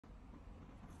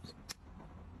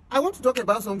I want to talk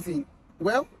about something.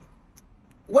 Well,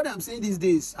 what I'm saying these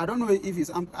days, I don't know if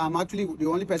I'm actually the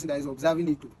only person that is observing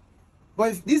it.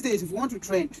 But these days, if you want to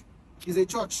trend, it's a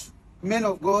church, men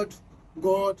of God,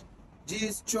 God,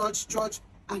 Jesus, church.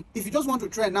 And if you just want to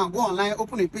trend now, go online,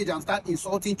 open a page and start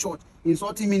insulting church,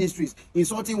 insulting ministries,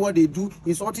 insulting what they do,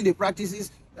 insulting the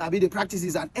practices, the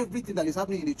practices and everything that is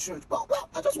happening in the church. Well,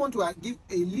 I just want to give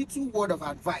a little word of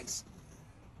advice.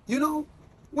 You know,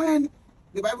 when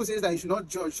the Bible says that you should not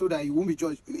judge so that you won't be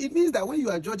judged, it means that when you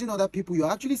are judging other people,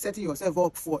 you're actually setting yourself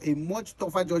up for a much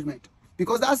tougher judgment.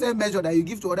 Because that same measure that you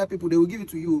give to other people, they will give it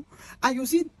to you. And you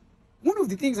see, one of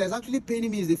the things that's actually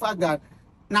paining me is the fact that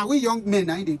now we young men,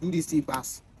 now they do this thing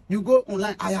pass. You go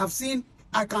online,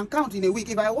 I can count in a week.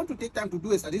 If I want to take time to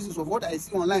do a statistics of what I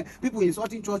see online, people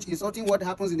insulting church, insulting what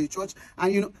happens in the church,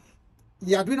 and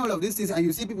you are doing all of these things, and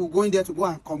you see people going there to go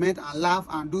and comment and laugh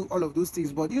and do all of those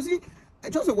things. But you see,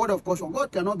 just a word of caution,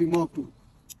 God cannot be mocked too.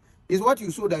 It's what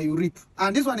you sow that you reap.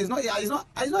 And this one is not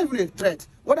even a threat.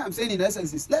 What I'm saying in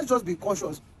essence is, let's just be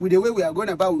cautious with the way we are going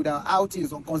about with our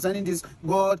outings on concerning this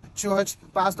God, church,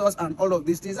 pastors, and all of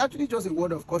these things. Actually, just a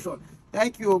word of caution.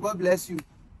 Thank you. God bless you.